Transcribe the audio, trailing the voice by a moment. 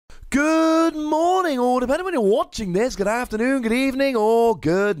Good morning, or depending when you're watching this, good afternoon, good evening, or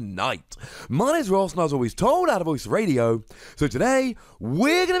good night. My name's Ross, and as always told, ADVGYM. So today,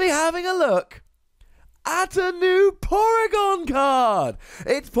 we're going to be having a look at a new Porygon card.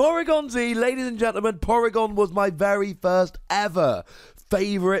 It's Porygon Z, ladies and gentlemen. Porygon was my very first ever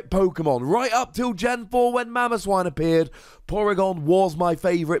favourite Pokemon. Right up till Gen 4 when Mamoswine appeared, Porygon was my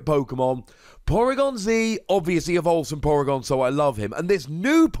favourite Pokemon. Porygon Z obviously evolves from Porygon, so I love him. And this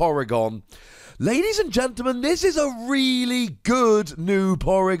new Porygon, ladies and gentlemen, this is a really good new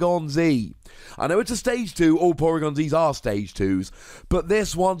Porygon Z. I know it's a Stage 2, all Porygon Zs are Stage 2s, but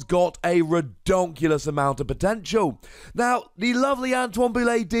this one's got a redonkulous amount of potential. Now, the lovely Antoine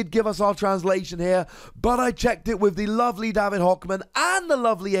Boulay did give us our translation here, but I checked it with the lovely Hochmann and the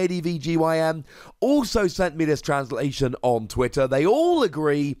lovely ADVGYM, also sent me this translation on Twitter. They all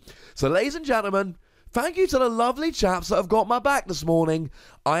agree. So, ladies and gentlemen, thank you to the lovely chaps that have got my back this morning.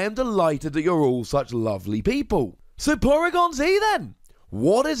 I am delighted that you're all such lovely people. So, Porygon Z then.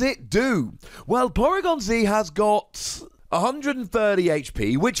 What does it do? Well, Porygon Z has got 130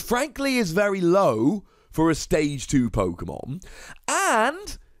 HP, which frankly is very low for a Stage 2 Pokemon.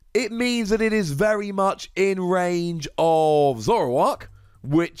 And it means that it is very much in range of Zoroark,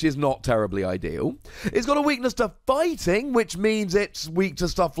 which is not terribly ideal. It's got a weakness to fighting, which means it's weak to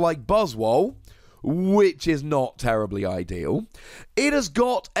stuff like Buzzwole, which is not terribly ideal. It has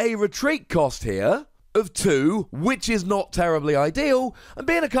got a retreat cost here of 2, which is not terribly ideal, and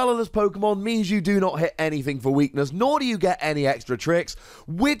being a colourless Pokemon means you do not hit anything for weakness, nor do you get any extra tricks,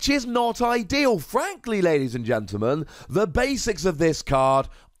 which is not ideal. Frankly, ladies and gentlemen, the basics of this card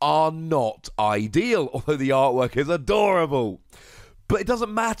are not ideal, although the artwork is adorable. But it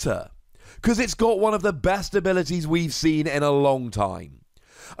doesn't matter, because it's got one of the best abilities we've seen in a long time.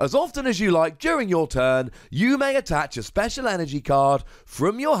 As often as you like, during your turn, you may attach a special energy card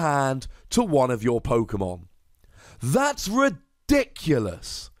from your hand to one of your Pokemon. That's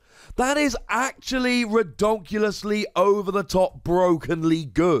ridiculous. That is actually redonkulously over-the-top brokenly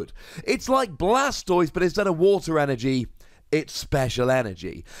good. It's like Blastoise, but instead of water energy, it's special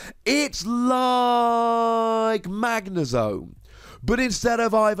energy. It's like Magnezone, but instead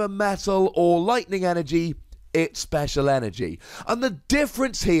of either metal or lightning energy, it's special energy. And the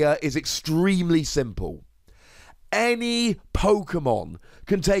difference here is extremely simple. Any Pokemon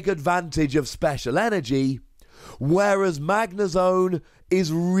can take advantage of special energy, whereas Magnezone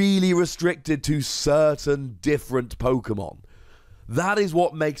is really restricted to certain different Pokemon. That is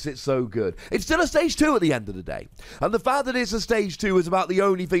what makes it so good. It's still a Stage 2 at the end of the day. And the fact that it's a Stage 2 is about the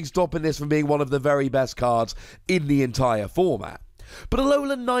only thing stopping this from being one of the very best cards in the entire format. But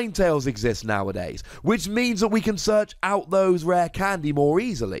Alolan Ninetales exists nowadays, which means that we can search out those rare candy more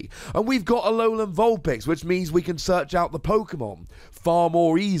easily. And we've got Alolan Vulpix, which means we can search out the Pokemon far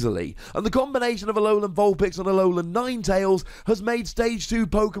more easily. And the combination of Alolan Vulpix and Alolan Ninetales has made Stage 2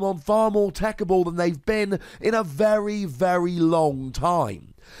 Pokemon far more techable than they've been in a very, very long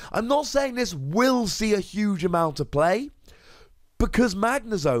time. I'm not saying this will see a huge amount of play, because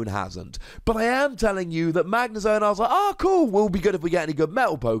Magnezone hasn't. But I am telling you that Magnezone, I was like, oh, cool, will be good if we get any good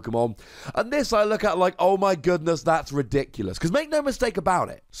metal Pokemon. And this I look at like, oh my goodness, that's ridiculous. Because make no mistake about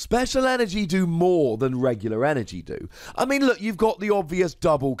it, special energy do more than regular energy do. I mean, look, you've got the obvious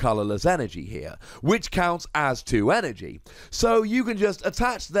double colourless energy here, which counts as 2 energy. So you can just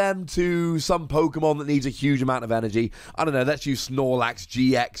attach them to some Pokemon that needs a huge amount of energy. I don't know, let's use Snorlax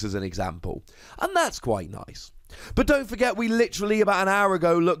GX as an example. And that's quite nice. But don't forget, we literally about an hour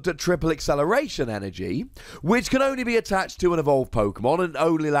ago looked at triple acceleration energy, which can only be attached to an evolved Pokemon and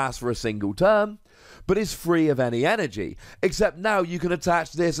only lasts for a single turn, but is free of any energy. Except now you can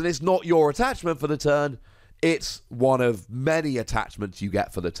attach this, and it's not your attachment for the turn, it's one of many attachments you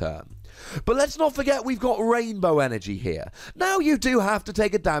get for the turn. But let's not forget we've got Rainbow Energy here. Now you do have to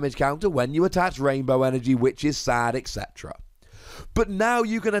take a damage counter when you attach Rainbow Energy, which is sad, etc. But now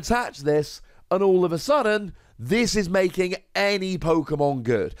you can attach this, and all of a sudden, this is making any Pokemon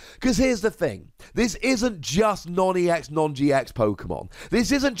good. Because here's the thing. This isn't just non-EX, non-GX Pokemon.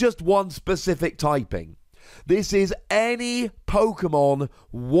 This isn't just one specific typing. This is any Pokemon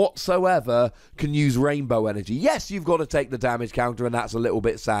whatsoever can use Rainbow Energy. Yes, you've got to take the damage counter, and that's a little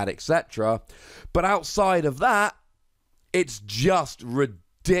bit sad, etc. But outside of that, it's just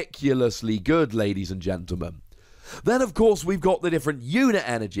ridiculously good, ladies and gentlemen. Then, of course, we've got the different unit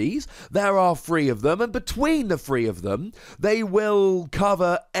energies. There are 3 of them, and between the 3 of them, they will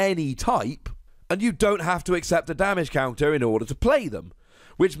cover any type, and you don't have to accept a damage counter in order to play them,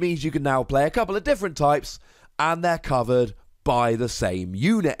 which means you can now play a couple of different types, and they're covered by the same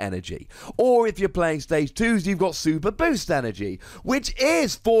unit energy. Or if you're playing stage 2s, you've got super boost energy, which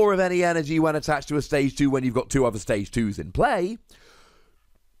is 4 of any energy when attached to a stage 2 when you've got 2 other stage 2s in play.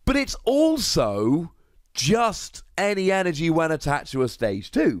 But it's also just any energy when attached to a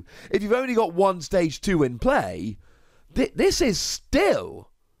stage 2. If you've only got 1 stage 2 in play, this is still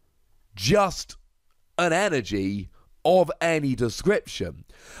just an energy of any description.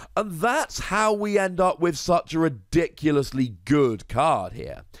 And that's how we end up with such a ridiculously good card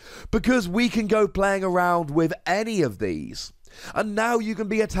here. Because we can go playing around with any of these. And now you can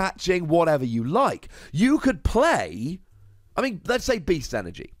be attaching whatever you like. You could play, let's say Beast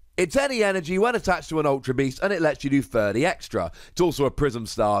Energy. It's any energy when attached to an Ultra Beast, and it lets you do 30 extra. It's also a Prism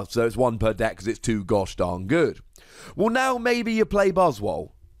Star, so it's 1 per deck because it's too gosh darn good. Well, now maybe you play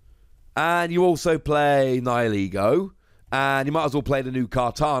Buzzwole. And you also play Nihilego. And you might as well play the new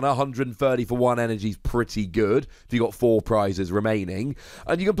Kartana. 130 for 1 energy is pretty good if you've got 4 prizes remaining.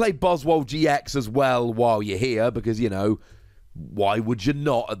 And you can play Buzzwole GX as well while you're here, because, why would you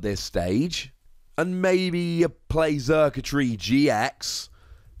not at this stage? And maybe you play Xurkitree GX,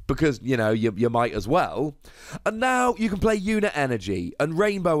 because, you might as well. And now you can play Unit Energy, and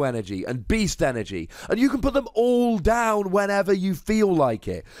Rainbow Energy, and Beast Energy, and you can put them all down whenever you feel like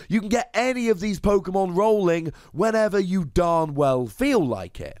it. You can get any of these Pokemon rolling whenever you darn well feel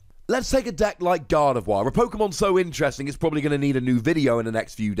like it. Let's take a deck like Gardevoir, a Pokemon so interesting it's probably going to need a new video in the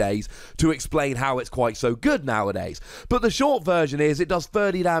next few days to explain how it's quite so good nowadays. But the short version is it does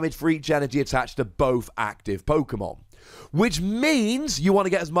 30 damage for each energy attached to both active Pokemon. Which means you want to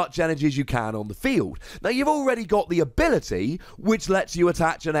get as much energy as you can on the field. Now, you've already got the ability, which lets you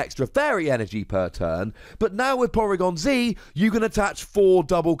attach an extra fairy energy per turn, but now with Porygon Z, you can attach 4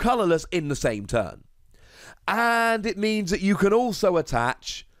 double colorless in the same turn. And it means that you can also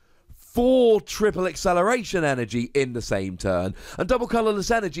attach 4 triple acceleration energy in the same turn, and double colorless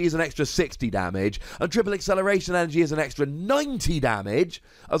energy is an extra 60 damage, and triple acceleration energy is an extra 90 damage,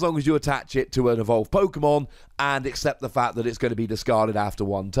 as long as you attach it to an evolved Pokemon and accept the fact that it's going to be discarded after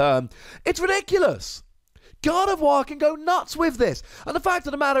 1 turn. It's ridiculous! Gardevoir can go nuts with this, and the fact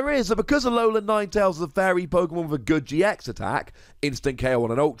of the matter is that because Alolan Ninetales is a fairy Pokemon with a good GX attack, instant KO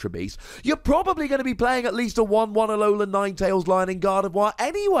on an Ultra Beast, you're probably going to be playing at least a 1-1 Alolan Ninetales line in Gardevoir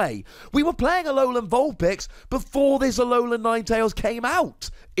anyway. We were playing Alolan Vulpix before this Alolan Ninetales came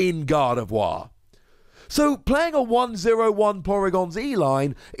out in Gardevoir. So playing a 1-0-1 Porygon Z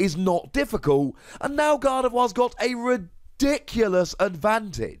line is not difficult, and now Gardevoir's got a ridiculous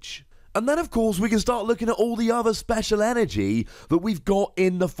advantage. And then, of course, we can start looking at all the other special energy that we've got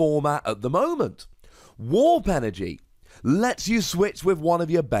in the format at the moment. Warp Energy lets you switch with one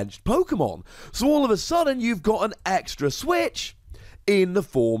of your benched Pokemon. So all of a sudden, you've got an extra switch in the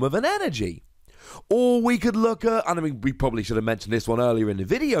form of an energy. Or we could look at, and we probably should have mentioned this one earlier in the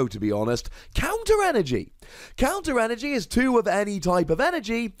video, to be honest, Counter Energy. Counter Energy is 2 of any type of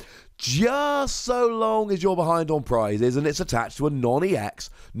energy, just so long as you're behind on prizes and it's attached to a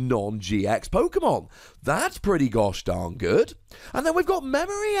non-EX, non-GX Pokemon. That's pretty gosh darn good. And then we've got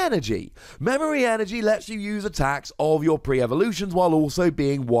Memory Energy. Memory Energy lets you use attacks of your pre-evolutions while also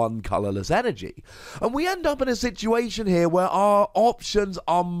being 1 colorless energy. And we end up in a situation here where our options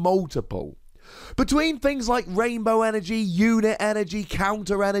are multiple. Between things like Rainbow Energy, Unit Energy,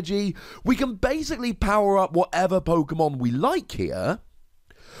 Counter Energy, we can basically power up whatever Pokemon we like here,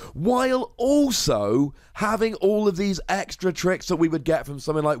 while also having all of these extra tricks that we would get from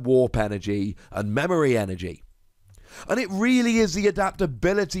something like Warp Energy and Memory Energy. And it really is the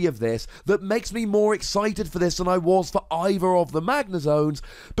adaptability of this that makes me more excited for this than I was for either of the Magnazones,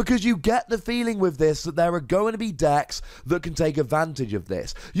 because you get the feeling with this that there are going to be decks that can take advantage of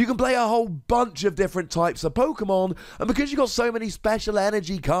this. You can play a whole bunch of different types of Pokemon, and because you've got so many special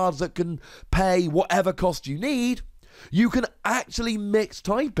energy cards that can pay whatever cost you need, you can actually mix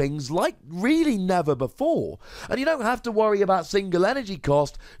typings like really never before. And you don't have to worry about single energy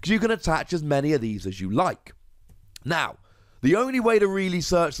cost, because you can attach as many of these as you like. Now, the only way to really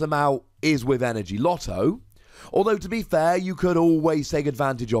search them out is with Energy Lotto, although to be fair, you could always take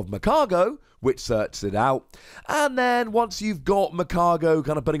advantage of Macargo, which searches it out, and then once you've got Macargo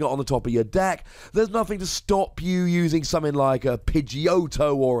kind of putting it on the top of your deck, there's nothing to stop you using something like a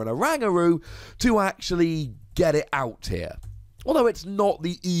Pidgeotto or an Oranguru to actually get it out here. Although it's not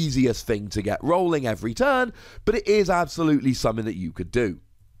the easiest thing to get rolling every turn, but it is absolutely something that you could do.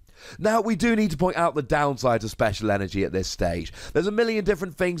 Now, we do need to point out the downsides of special energy at this stage. There's a million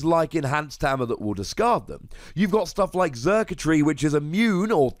different things like Enhanced Hammer that will discard them. You've got stuff like Xurkitree, which is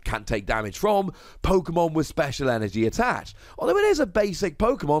immune, or can't take damage from, Pokemon with special energy attached. Although it is a basic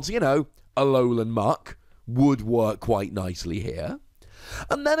Pokemon, so, Alolan Muck would work quite nicely here.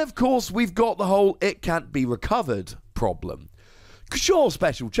 And then, of course, we've got the whole it can't be recovered problem. Sure,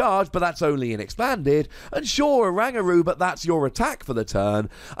 special charge, but that's only in expanded. And sure, a Rangaroo, but that's your attack for the turn.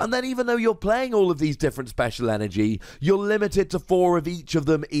 And then even though you're playing all of these different special energy, you're limited to 4 of each of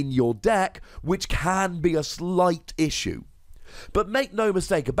them in your deck, which can be a slight issue. But make no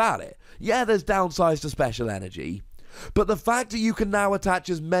mistake about it. Yeah, there's downsides to special energy. But the fact that you can now attach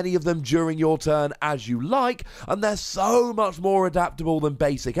as many of them during your turn as you like, and they're so much more adaptable than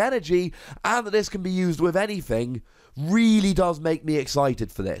basic energy, and that this can be used with anything, really does make me excited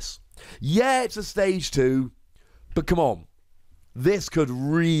for this. Yeah, it's a stage 2, but come on. This could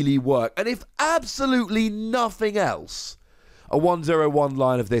really work. And if absolutely nothing else, a 1/0/1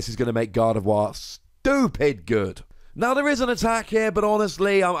 line of this is going to make Gardevoir stupid good. Now, there is an attack here, but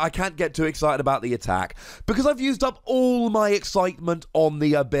honestly, I can't get too excited about the attack because I've used up all my excitement on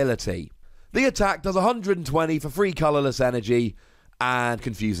the ability. The attack does 120 for free colourless energy and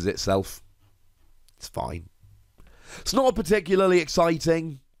confuses itself. It's fine. It's not particularly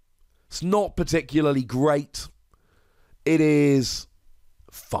exciting. It's not particularly great. It is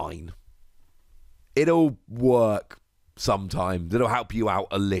fine. It'll work sometimes. It'll help you out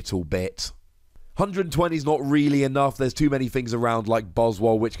a little bit. 120 is not really enough. There's too many things around like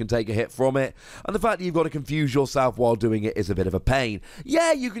Boswell which can take a hit from it. And the fact that you've got to confuse yourself while doing it is a bit of a pain.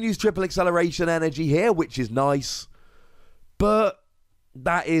 Yeah, you can use triple acceleration energy here, which is nice. But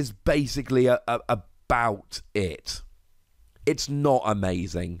that is basically about it. It's not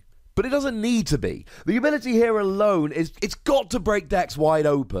amazing, but it doesn't need to be. The ability here alone it's got to break decks wide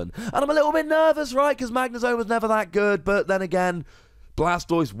open. And I'm a little bit nervous, right? Because Magnezone was never that good, but then again,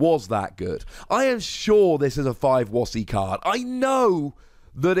 Blastoise was that good. I am sure this is a 5 Wossie card. I know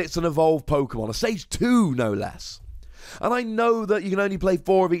that it's an evolved Pokemon, a stage 2 no less. And I know that you can only play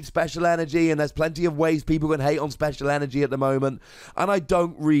 4 of each special energy, and there's plenty of ways people can hate on special energy at the moment, and I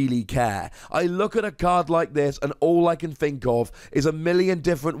don't really care. I look at a card like this, and all I can think of is a million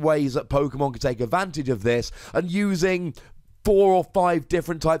different ways that Pokemon can take advantage of this, and using 4 or 5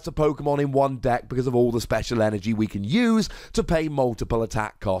 different types of Pokemon in one deck because of all the special energy we can use to pay multiple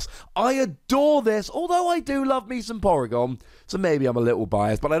attack costs. I adore this, although I do love me some Porygon, so maybe I'm a little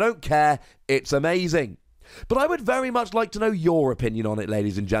biased, but I don't care. It's amazing. But I would very much like to know your opinion on it,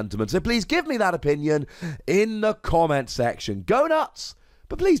 ladies and gentlemen, so please give me that opinion in the comment section. Go nuts!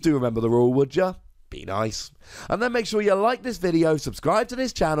 But please do remember the rule, would ya? Be nice. And then make sure you like this video, subscribe to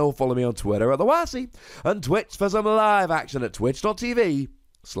this channel, follow me on Twitter at TheWassie, and Twitch for some live action at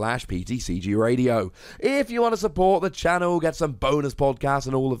twitch.tv/PTCGRadio. If you want to support the channel, get some bonus podcasts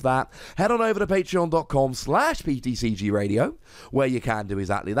and all of that, head on over to patreon.com/PTCGRadio, where you can do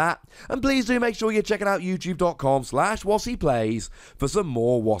exactly that. And please do make sure you're checking out youtube.com/WassiePlays for some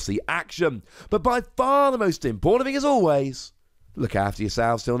more Wassie action. But by far the most important thing, as always, look after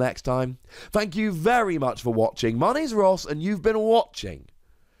yourselves till next time. Thank you very much for watching. My name's Ross, and you've been watching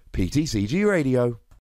PTCG Radio.